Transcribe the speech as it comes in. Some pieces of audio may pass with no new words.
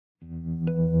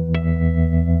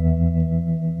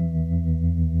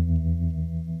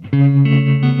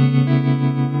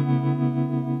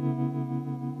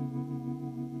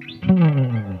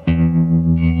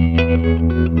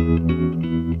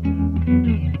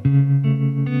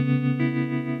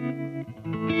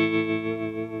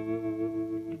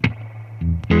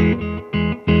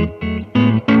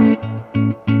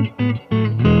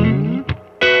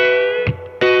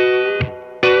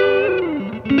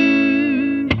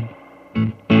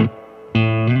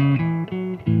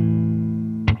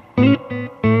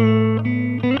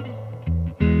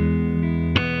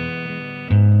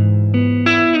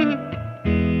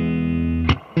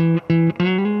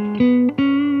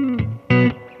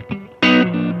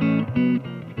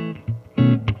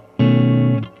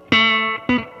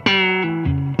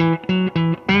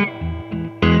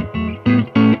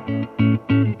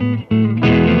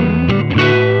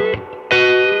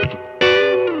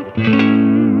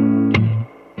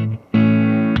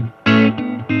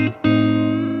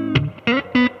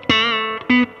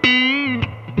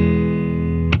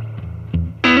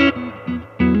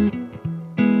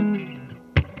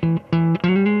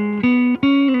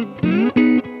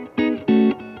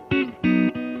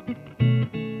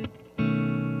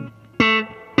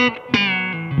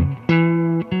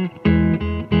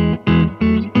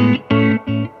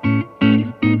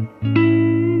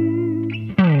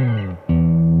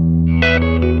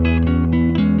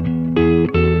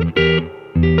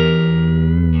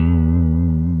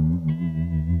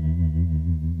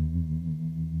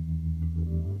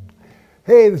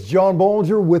this is John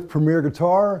Bollinger with Premier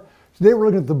Guitar. Today we're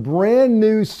looking at the brand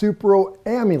new Supro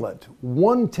Amulet,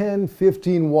 110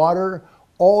 15 water,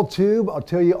 all tube. I'll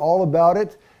tell you all about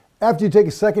it after you take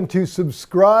a second to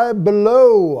subscribe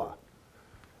below.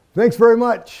 Thanks very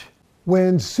much.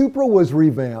 When Supro was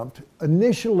revamped,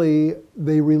 initially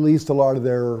they released a lot of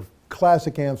their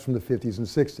classic amps from the 50s and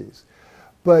 60s.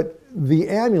 But the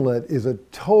Amulet is a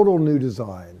total new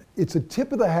design. It's a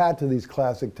tip of the hat to these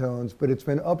classic tones, but it's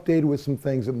been updated with some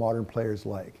things that modern players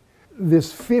like.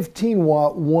 This 15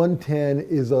 watt 110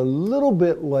 is a little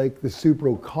bit like the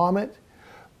Supro Comet,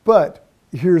 but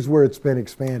here's where it's been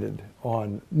expanded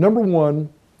on. Number one,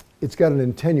 it's got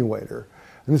an attenuator.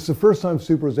 And this is the first time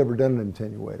Supro's ever done an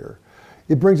attenuator.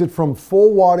 It brings it from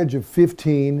full wattage of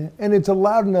 15, and it's a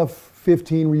loud enough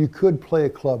 15 where you could play a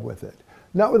club with it.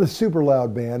 Not with a super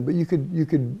loud band, but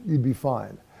you'd be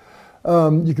fine.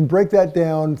 You can break that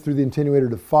down through the attenuator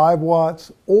to 5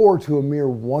 watts or to a mere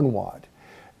 1 watt.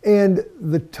 And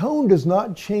the tone does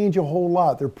not change a whole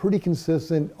lot. They're pretty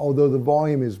consistent, although the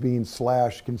volume is being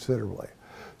slashed considerably.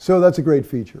 So that's a great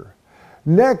feature.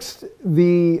 Next,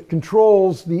 the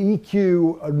controls, the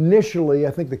EQ, initially,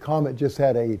 I think the Comet just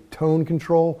had a tone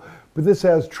control, but this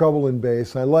has treble and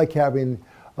bass. I like having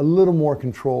a little more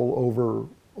control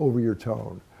over your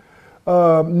tone.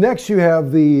 Next you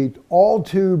have the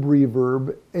all-tube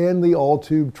reverb and the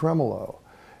all-tube tremolo.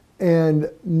 And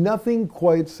nothing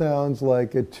quite sounds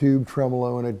like a tube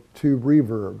tremolo and a tube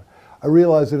reverb. I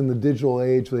realize that in the digital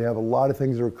age they have a lot of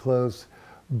things that are close,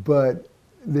 but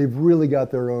they've really got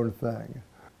their own thing.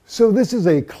 So this is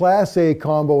a Class A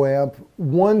combo amp,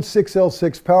 one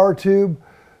 6L6 power tube,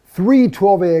 3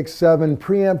 12AX7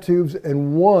 preamp tubes,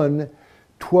 and one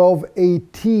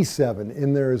 12AT7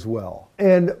 in there as well.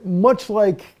 And much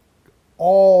like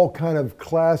all kind of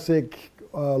classic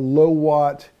low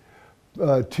watt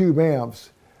tube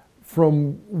amps,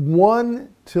 from 1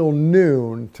 till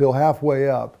noon, till halfway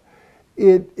up,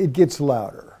 it gets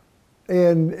louder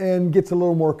and gets a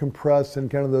little more compressed and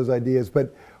kind of those ideas.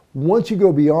 But once you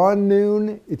go beyond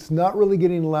noon, it's not really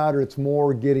getting louder, it's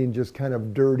more getting just kind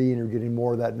of dirty, and you're getting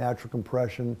more of that natural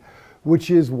compression,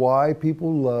 which is why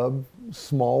people love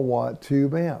small watt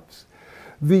tube amps.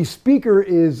 The speaker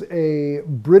is a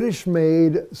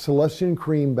British-made Celestion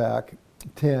Creamback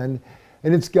 10,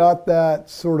 and it's got that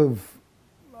sort of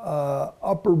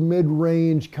upper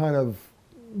mid-range kind of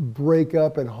break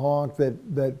up and honk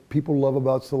that people love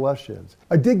about Celestions.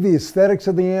 I dig the aesthetics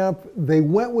of the amp. They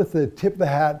went with the tip of the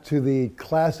hat to the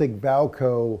classic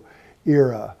Valco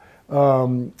era.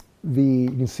 You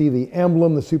can see the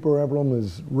emblem, the Supro emblem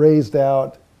is raised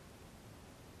out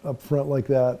up front like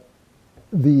that.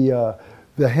 The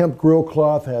hemp grill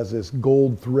cloth has this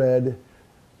gold thread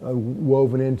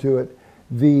woven into it.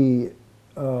 The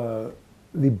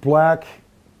black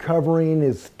covering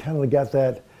is kind of got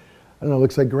that, I don't know,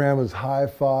 looks like grandma's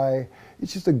hi-fi.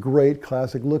 It's just a great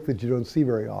classic look that you don't see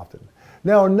very often.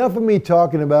 Now, enough of me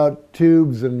talking about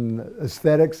tubes and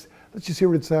aesthetics. Let's just hear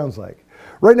what it sounds like.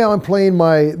 Right now I'm playing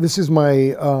this is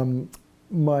my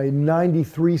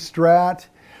 93 Strat.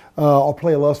 I'll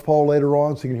play a Les Paul later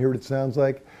on so you can hear what it sounds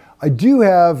like. I do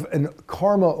have a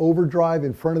Karma overdrive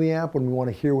in front of the amp when we want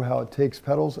to hear how it takes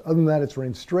pedals. Other than that, it's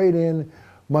running straight in,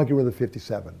 monkey with a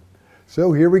 57.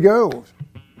 So here we go.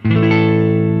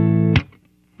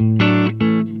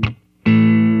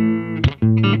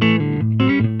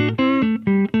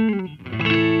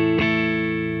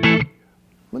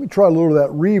 Let me try a little of that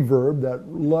reverb, that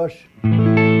lush.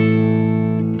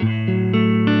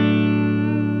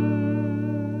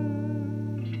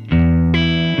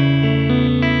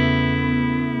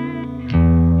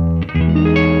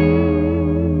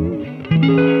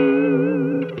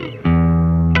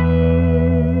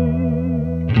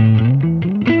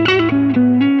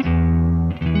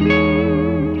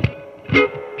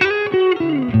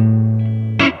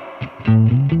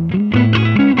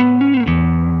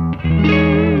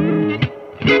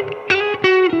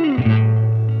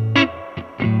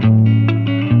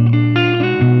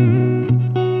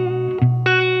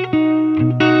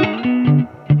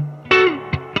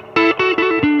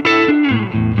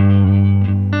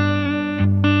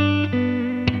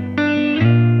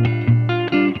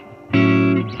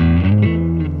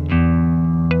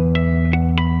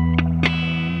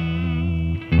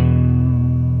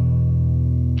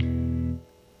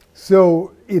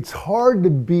 So it's hard to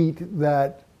beat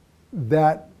that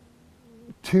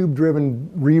tube-driven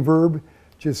reverb,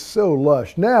 just so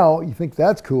lush. Now, you think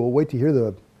that's cool, wait to hear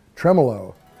the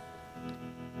tremolo.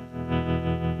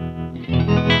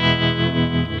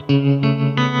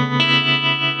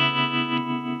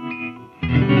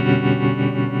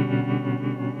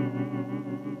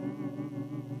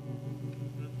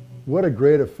 what a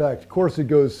great effect. Of course, it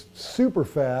goes super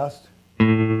fast.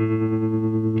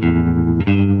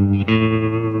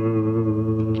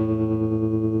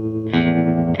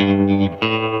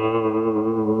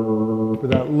 For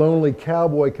that lonely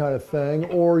cowboy kind of thing,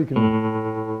 or you can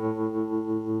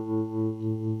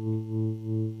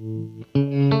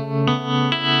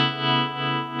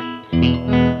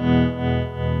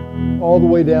all the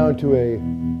way down to a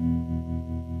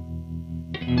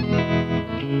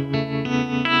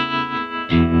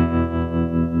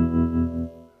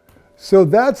so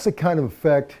that's the kind of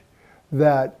effect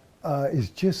that is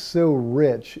just so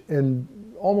rich and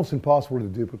almost impossible to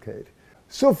duplicate.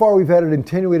 So far we've had it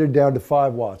attenuated down to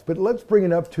 5 watts, but let's bring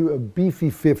it up to a beefy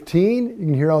 15. You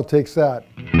can hear how it takes that.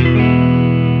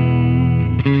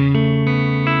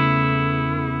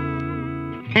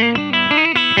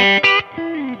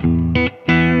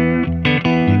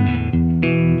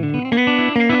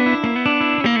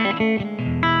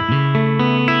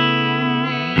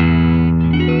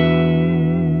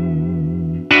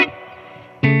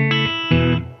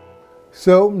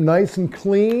 So nice and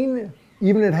clean,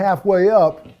 even at halfway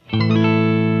up.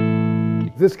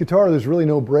 This guitar, there's really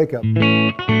no breakup.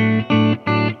 And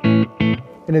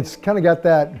it's kind of got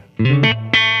that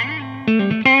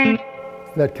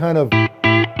kind of,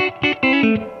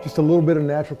 just a little bit of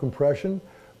natural compression.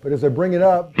 But as I bring it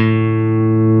up,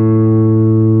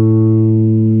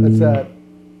 that's at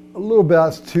a little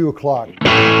past 2 o'clock.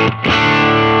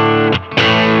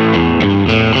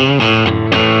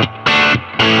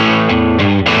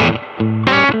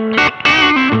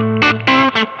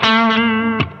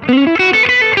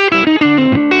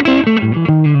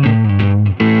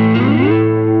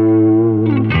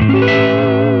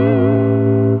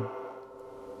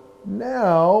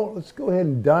 Now, let's go ahead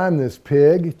and dime this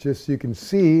pig, just so you can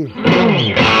see.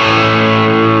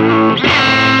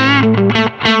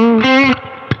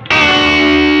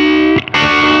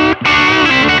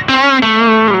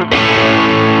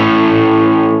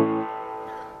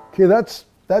 Okay, that's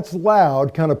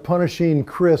loud, kind of punishing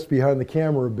Chris behind the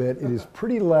camera a bit. It is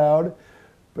pretty loud,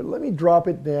 but let me drop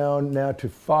it down now to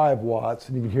 5 watts,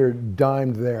 and you can hear it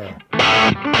dimed there.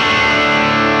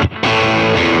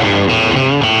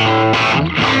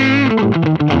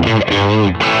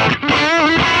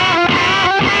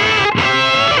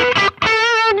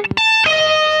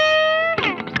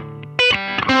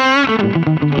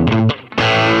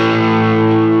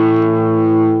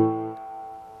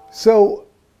 So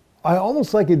I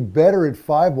almost like it better at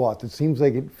 5 watts. It seems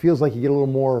like it feels like you get a little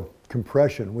more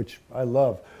compression, which I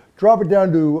love. Drop it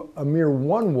down to a mere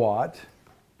 1 watt.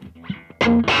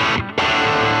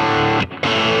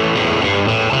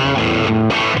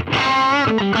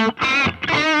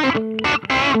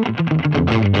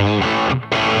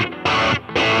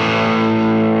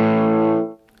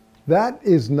 That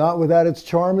is not without its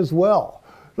charm as well.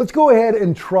 Let's go ahead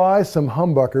and try some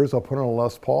humbuckers. I'll put on a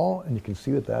Les Paul and you can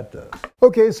see what that does.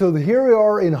 Okay, so here we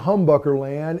are in humbucker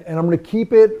land, and I'm going to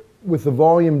keep it with the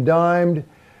volume dimed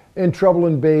and treble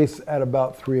and bass at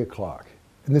about 3 o'clock.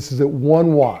 And this is at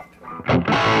 1 watt.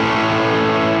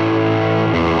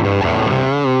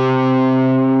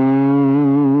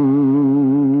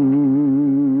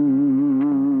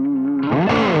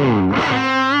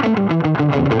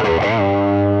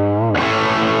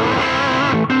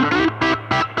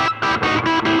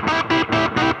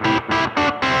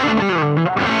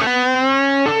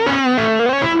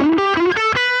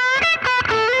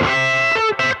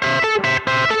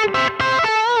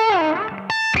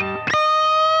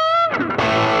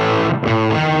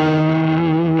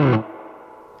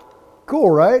 Cool,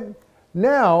 right?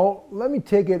 Now, let me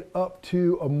take it up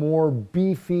to a more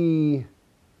beefy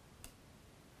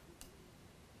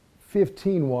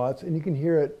 15 watts, and you can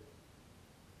hear it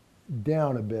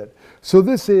down a bit. So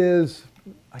this is,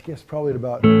 I guess, probably at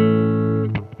about,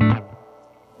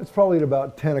 it's probably at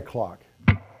about 10 o'clock.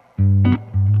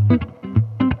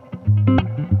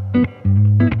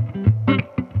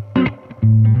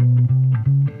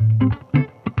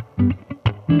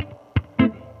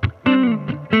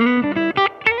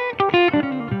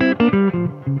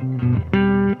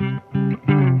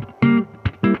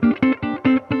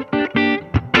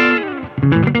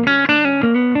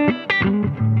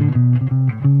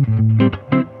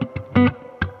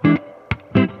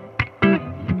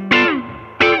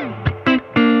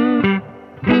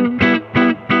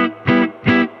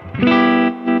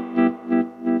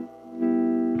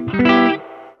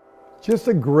 Just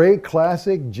a great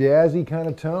classic jazzy kind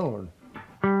of tone.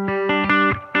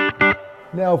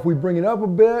 Now if we bring it up a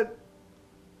bit,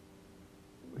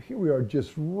 here we are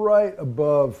just right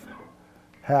above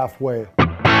halfway.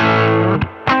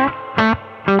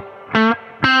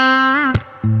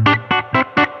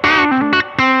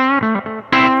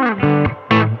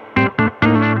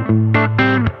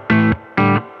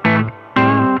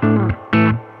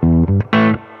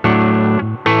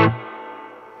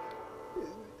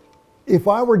 If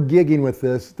I were gigging with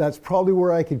this, that's probably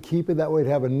where I could keep it. That way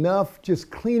it'd have enough, just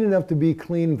clean enough to be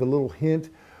clean with a little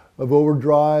hint of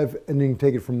overdrive, and you can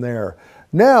take it from there.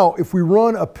 Now, if we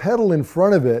run a pedal in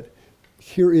front of it,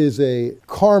 here is a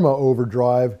Karma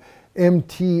overdrive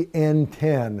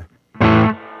MTN10.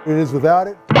 It is without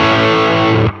it.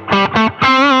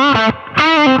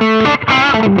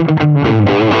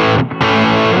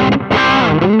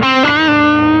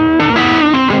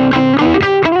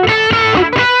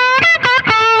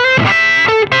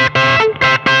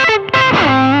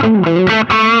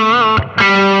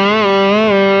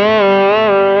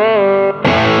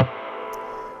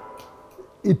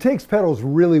 It takes pedals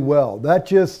really well. That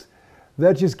just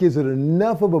gives it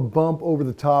enough of a bump over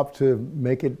the top to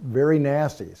make it very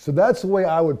nasty. So that's the way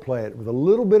I would play it, with a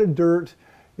little bit of dirt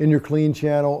in your clean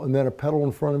channel and then a pedal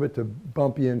in front of it to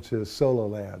bump you into solo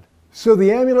land. So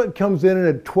the Amulet comes in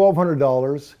at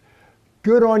 $1,200.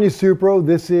 Good on you, Supro.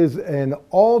 This is an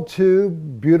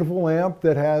all-tube, beautiful amp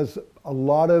that has a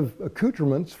lot of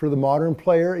accoutrements for the modern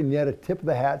player, and yet a tip of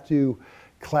the hat to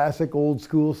classic old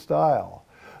school style.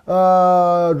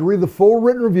 To read the full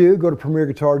written review, go to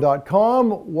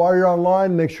premierguitar.com. While you're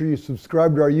online, make sure you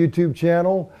subscribe to our YouTube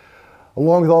channel,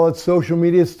 along with all that social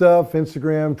media stuff,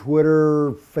 Instagram,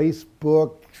 Twitter,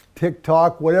 Facebook,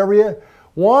 TikTok, whatever you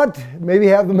want. Maybe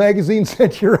have the magazine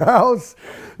sent to your house.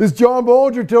 This is John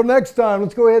Bollinger. Till next time,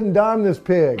 let's go ahead and dime this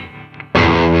pig.